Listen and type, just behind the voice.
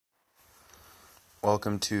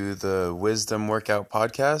Welcome to the Wisdom Workout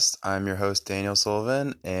Podcast. I'm your host, Daniel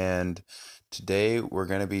Sullivan, and today we're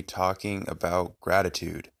going to be talking about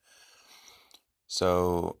gratitude.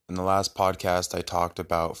 So, in the last podcast, I talked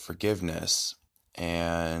about forgiveness,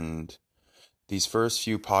 and these first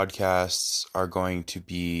few podcasts are going to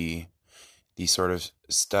be the sort of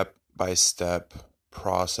step by step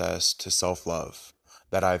process to self love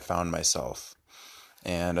that I've found myself.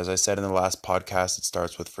 And as I said in the last podcast, it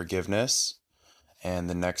starts with forgiveness. And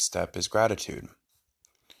the next step is gratitude.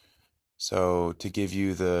 So, to give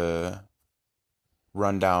you the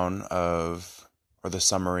rundown of, or the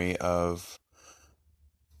summary of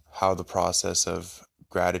how the process of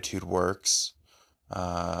gratitude works,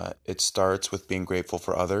 it starts with being grateful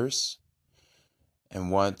for others.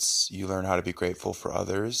 And once you learn how to be grateful for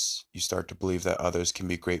others, you start to believe that others can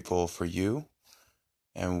be grateful for you.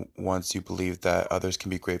 And once you believe that others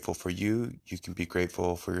can be grateful for you, you can be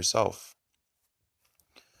grateful for yourself.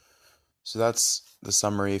 So that's the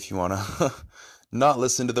summary if you want to not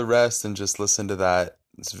listen to the rest and just listen to that.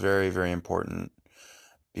 It's very, very important.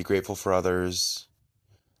 Be grateful for others.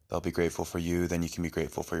 They'll be grateful for you. Then you can be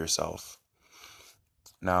grateful for yourself.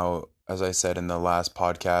 Now, as I said in the last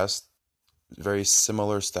podcast, very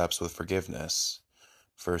similar steps with forgiveness.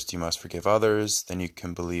 First, you must forgive others. Then you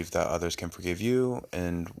can believe that others can forgive you.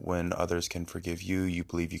 And when others can forgive you, you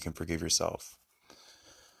believe you can forgive yourself.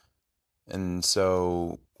 And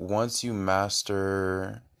so once you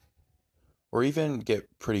master or even get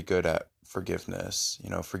pretty good at forgiveness,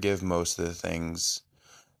 forgive most of the things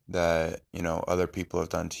that, other people have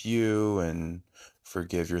done to you, and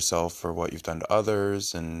forgive yourself for what you've done to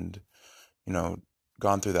others, and,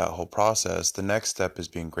 gone through that whole process. The next step is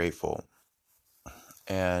being grateful.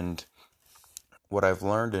 And what I've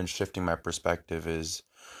learned in shifting my perspective is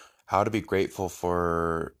how to be grateful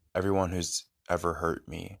for everyone who's ever hurt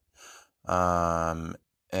me.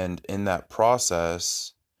 And in that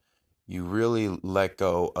process, you really let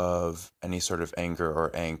go of any sort of anger or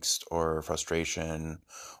angst or frustration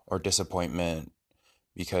or disappointment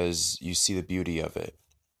because you see the beauty of it,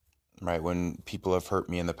 right? When people have hurt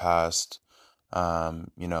me in the past,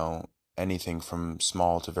 anything from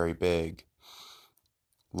small to very big,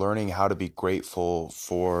 learning how to be grateful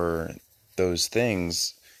for those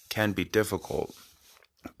things can be difficult.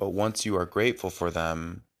 But once you are grateful for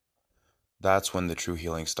them, that's when the true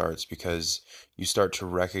healing starts, because you start to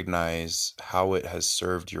recognize how it has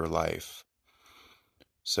served your life.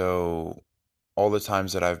 So all the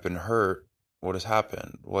times that I've been hurt, what has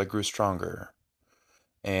happened? Well, I grew stronger.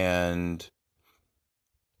 And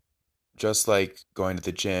just like going to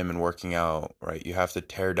the gym and working out, right? You have to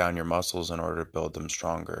tear down your muscles in order to build them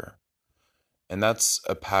stronger. And that's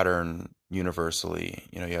a pattern universally.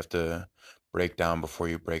 You have to break down before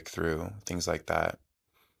you break through, things like that.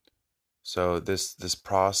 So this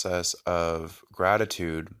process of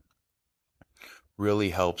gratitude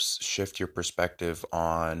really helps shift your perspective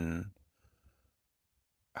on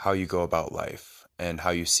how you go about life and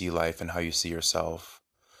how you see life and how you see yourself.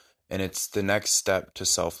 And it's the next step to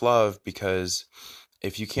self-love, because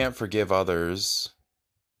if you can't forgive others,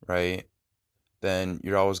 right, then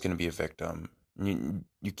you're always going to be a victim.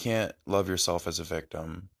 You can't love yourself as a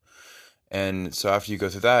victim. And so after you go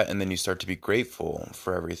through that, and then you start to be grateful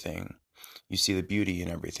for everything, you see the beauty in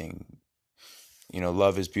everything.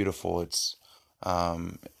 Love is beautiful. It's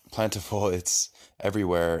plentiful. It's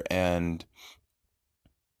everywhere. And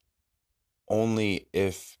only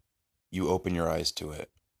if you open your eyes to it.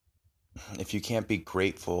 If you can't be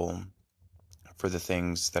grateful for the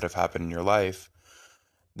things that have happened in your life,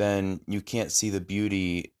 then you can't see the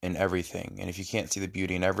beauty in everything. And if you can't see the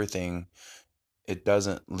beauty in everything, it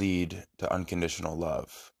doesn't lead to unconditional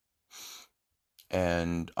love.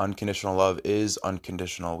 And unconditional love is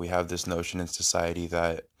unconditional. We have this notion in society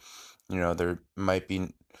that, there might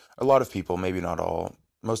be a lot of people, maybe not all,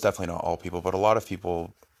 most definitely not all people, but a lot of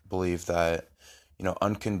people believe that,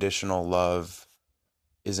 unconditional love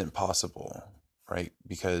isn't possible, right?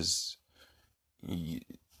 Because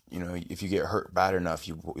if you get hurt bad enough,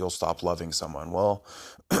 you'll stop loving someone. Well,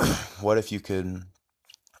 what if you could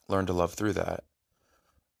learn to love through that,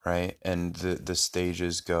 right? And the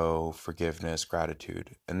stages go forgiveness,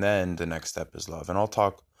 gratitude, and then the next step is love. And I'll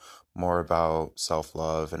talk more about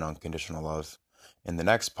self-love and unconditional love in the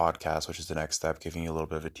next podcast, which is the next step, giving you a little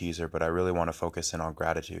bit of a teaser. But I really want to focus in on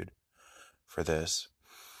gratitude for this.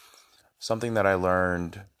 Something that I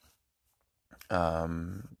learned a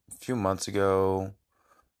few months ago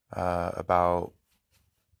about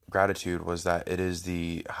gratitude was that it is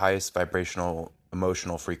the highest vibrational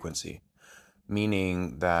emotional frequency,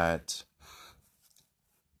 meaning that,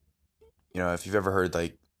 if you've ever heard,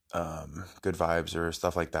 like, good vibes or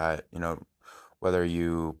stuff like that, whether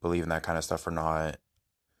you believe in that kind of stuff or not,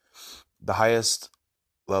 the highest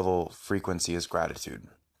level frequency is gratitude.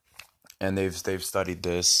 And they've studied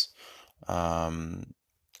this, um,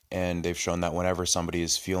 and they've shown that whenever somebody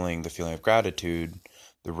is feeling the feeling of gratitude,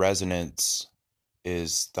 the resonance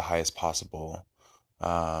is the highest possible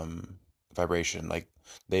um, vibration. Like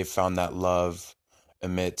they've found that love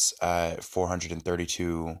emits at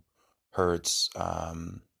 432 hertz.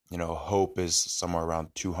 Hope is somewhere around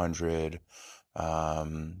 200,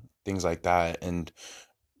 things like that, and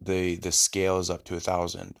the scale is up to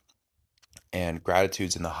 1,000, and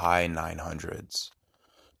gratitude's in the high 900s.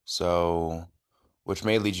 So, which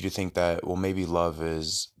may lead you to think that, well, maybe love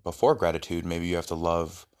is before gratitude. Maybe you have to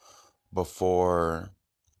love before,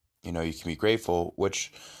 you can be grateful,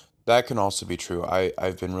 which that can also be true.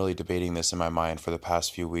 I've been really debating this in my mind for the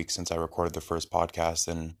past few weeks since I recorded the first podcast,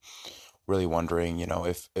 and really wondering,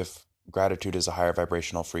 if gratitude is a higher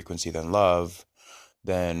vibrational frequency than love,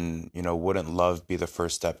 then, wouldn't love be the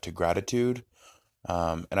first step to gratitude?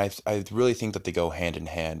 And I really think that they go hand in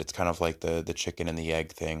hand. It's kind of like the chicken and the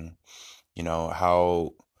egg thing.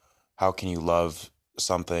 How can you love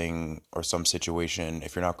something or some situation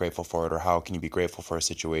if you're not grateful for it, or how can you be grateful for a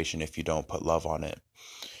situation if you don't put love on it?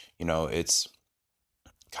 It's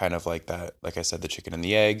kind of like that, like I said, the chicken and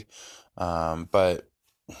the egg. But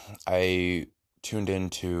I tuned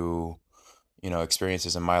into,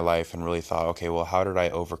 experiences in my life and really thought, okay, well, how did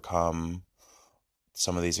I overcome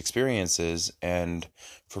some of these experiences? And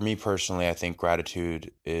for me personally, I think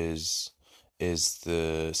gratitude is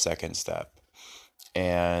the second step.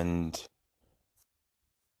 And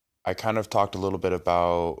I kind of talked a little bit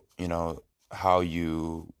about, how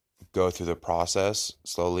you go through the process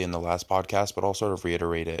slowly in the last podcast, but I'll sort of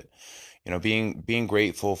reiterate it. Being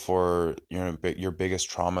grateful for your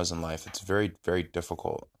biggest traumas in life, it's very, very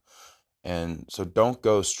difficult. And so don't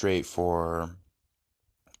go straight for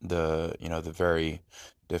the very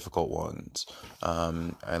difficult ones.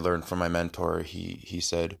 I learned from my mentor, he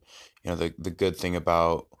said, the good thing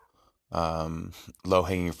about low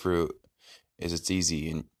hanging fruit is it's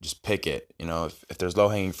easy and just pick it. If there's low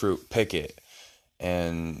hanging fruit, pick it.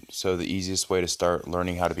 And so the easiest way to start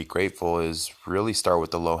learning how to be grateful is really start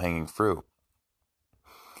with the low hanging fruit.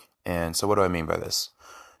 And so what do I mean by this?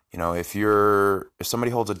 If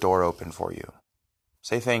somebody holds a door open for you,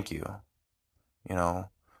 say thank you. You know,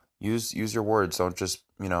 use your words. Don't just,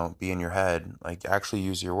 be in your head. Like actually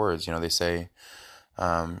use your words. They say,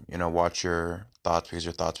 watch your thoughts because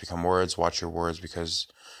your thoughts become words. Watch your words because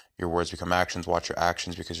your words become actions. Watch your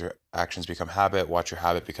actions because your actions become habit. Watch your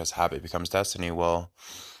habit because habit becomes destiny. Well,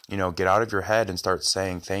 get out of your head and start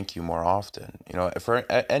saying thank you more often. For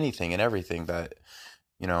anything and everything that,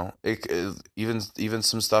 even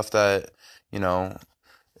some stuff that, you know,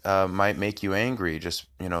 might make you angry. Just,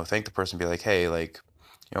 thank the person, be like, hey, like,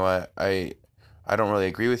 what, I don't really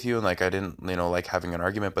agree with you, and like I didn't, like having an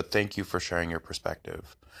argument, but thank you for sharing your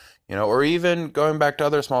perspective. Or even going back to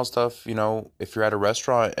other small stuff, if you're at a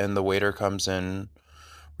restaurant and the waiter comes in,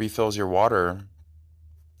 refills your water,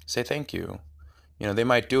 say thank you. They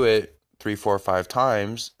might do it 3, 4, 5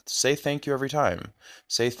 times. Say thank you every time.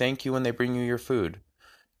 Say thank you when they bring you your food.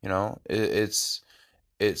 It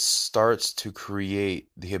starts to create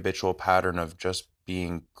the habitual pattern of just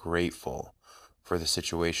being grateful for the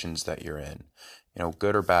situations that you're in,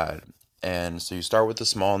 good or bad. And so you start with the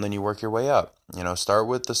small and then you work your way up. Start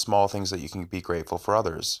with the small things that you can be grateful for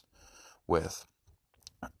others with.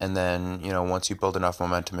 And then, once you build enough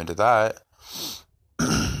momentum into that,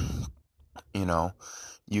 you know,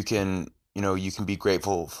 you can be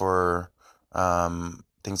grateful for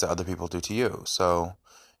things that other people do to you. So,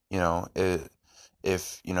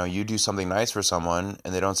 if you do something nice for someone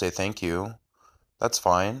and they don't say thank you, that's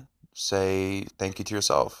fine. Say thank you to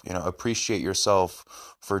yourself. Appreciate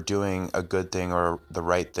yourself for doing a good thing or the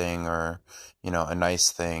right thing or, a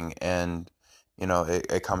nice thing. And,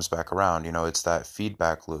 it comes back around. It's that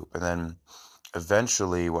feedback loop. And then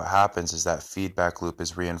eventually what happens is that feedback loop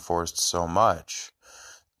is reinforced so much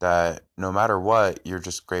that no matter what, you're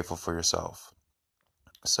just grateful for yourself.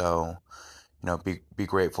 So, be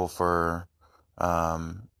grateful for,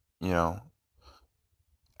 um, you know,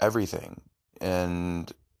 everything.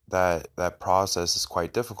 And that process is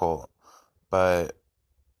quite difficult, but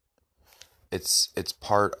it's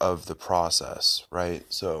part of the process, right?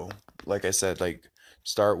 So, like I said, like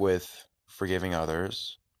start with forgiving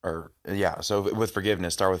others, or yeah, so with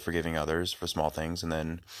forgiveness, start with forgiving others for small things, and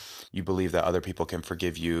then you believe that other people can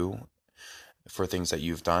forgive you for things that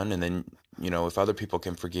you've done, and then if other people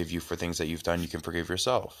can forgive you for things that you've done, you can forgive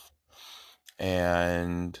yourself.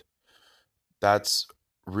 And that's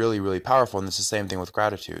really, really powerful. And it's the same thing with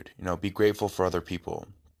gratitude. Be grateful for other people,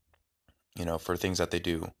 for things that they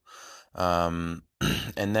do. Um,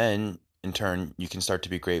 and then in turn, you can start to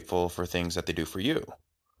be grateful for things that they do for you.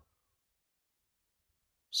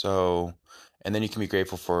 So, and then you can be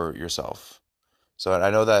grateful for yourself. So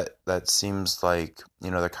I know that that seems like,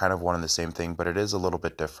 they're kind of one and the same thing, but it is a little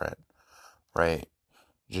bit different, right?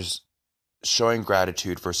 Just showing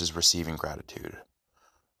gratitude versus receiving gratitude,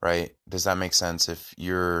 right? Does that make sense? If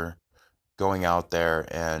you're going out there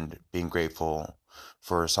and being grateful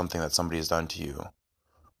for something that somebody has done to you,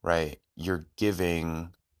 right? You're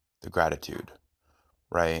giving the gratitude,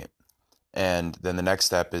 right? And then the next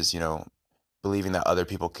step is, believing that other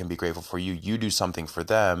people can be grateful for you. You do something for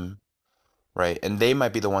them, right? And they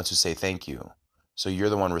might be the ones who say thank you. So you're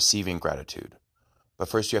the one receiving gratitude. But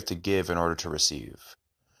first you have to give in order to receive.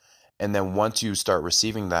 And then once you start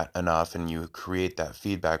receiving that enough and you create that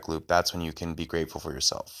feedback loop, that's when you can be grateful for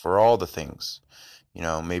yourself for all the things.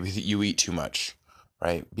 Maybe you eat too much,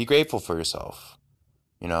 right? Be grateful for yourself.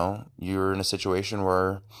 You're in a situation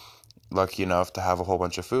where lucky enough to have a whole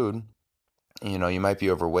bunch of food. You might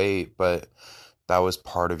be overweight, but that was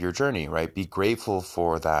part of your journey, right? Be grateful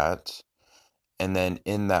for that. And then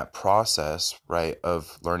in that process, right,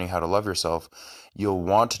 of learning how to love yourself, you'll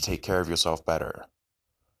want to take care of yourself better.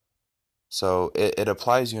 So it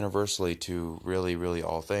applies universally to really, really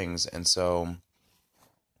all things. And so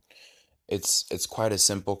it's quite a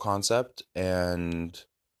simple concept. And,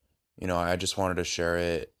 I just wanted to share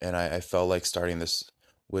it. And I felt like starting this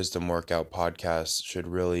wisdom workout podcast should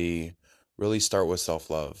really, really start with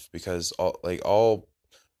self-love, because all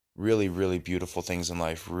really, really beautiful things in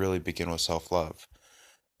life really begin with self-love.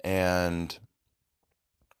 And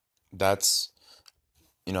that's,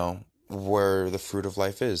 where the fruit of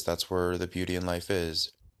life is. That's where the beauty in life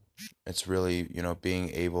is. It's really, being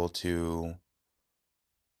able to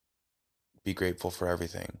be grateful for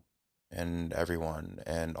everything and everyone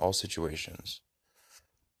and all situations.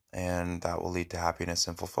 And that will lead to happiness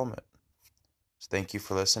and fulfillment. So thank you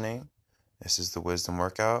for listening. This is the Wisdom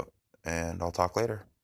Workout, and I'll talk later.